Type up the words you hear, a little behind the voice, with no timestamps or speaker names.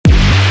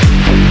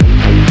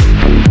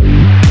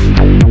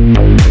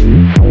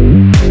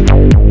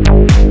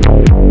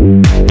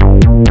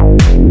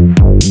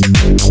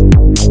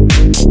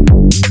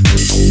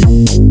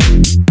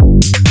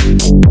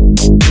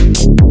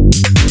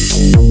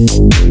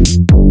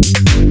Talking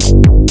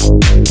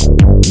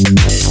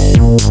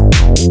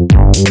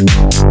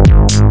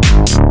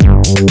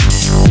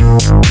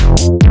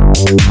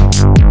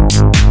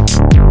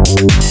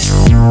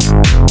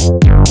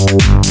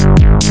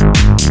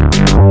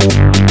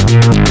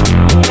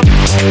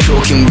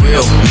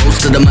real,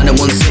 most of the man that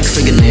want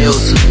six-figure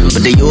deals,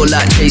 but they all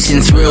like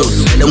chasing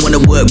thrills. They don't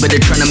wanna work, but they're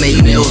trying to make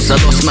meals. I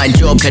lost my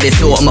job cause they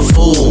thought I'm a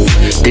fool.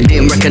 They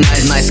didn't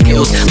recognize my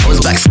skills. I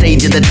was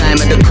backstage at the time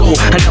of the call,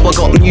 and now I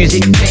got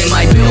music paying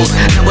my bills.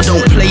 Now I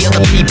don't play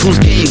other people's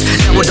games.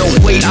 Now I don't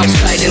wait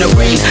outside in the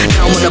rain.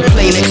 Now I'm on a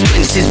plane,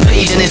 expenses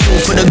paid, and it's all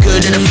for the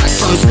good of the fact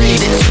I'm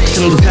saved. It took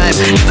some time,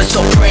 never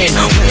stopped praying.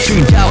 Went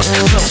through doubts,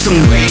 felt some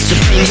rage. The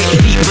pain hit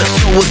deep, but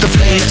so was the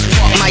flame that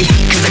sparked my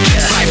heat cause I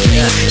kept my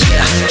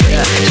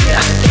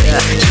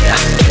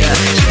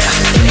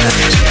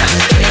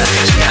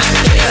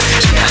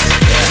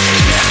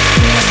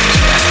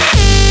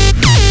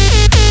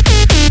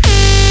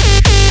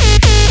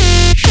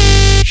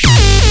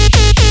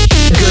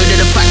good at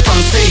the fact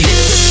I'm faded.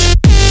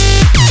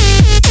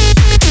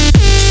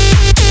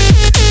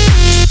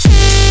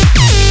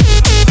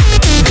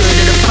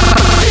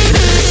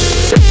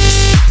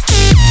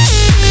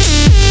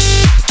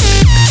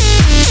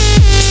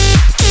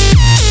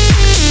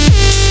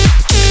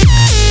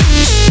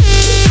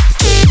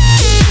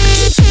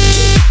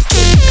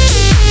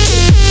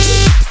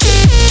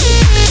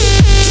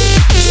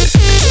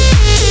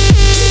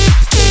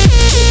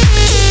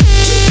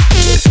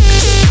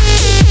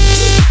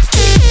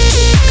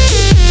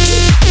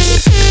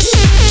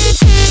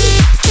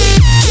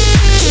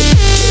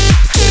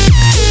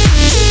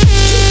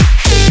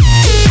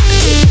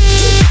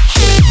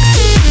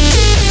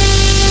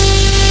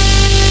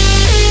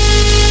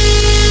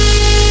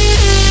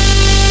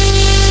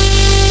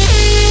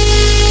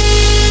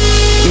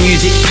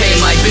 Music pay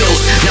my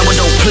bills. Now I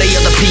don't play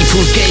other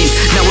people's games.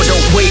 Now I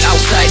don't wait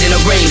outside in the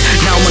rain.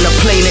 Now I'm on a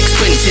plane,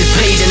 expenses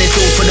paid, and it's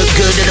all for the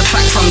good of the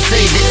fact I'm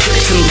saved. It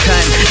took some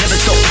time, never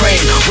stopped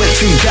praying. Went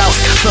through doubts,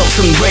 felt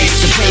some rage.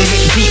 The pain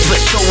hit deep,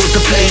 but so was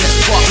the flame that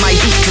sparked my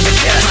heat cause I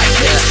kept my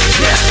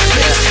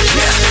faith.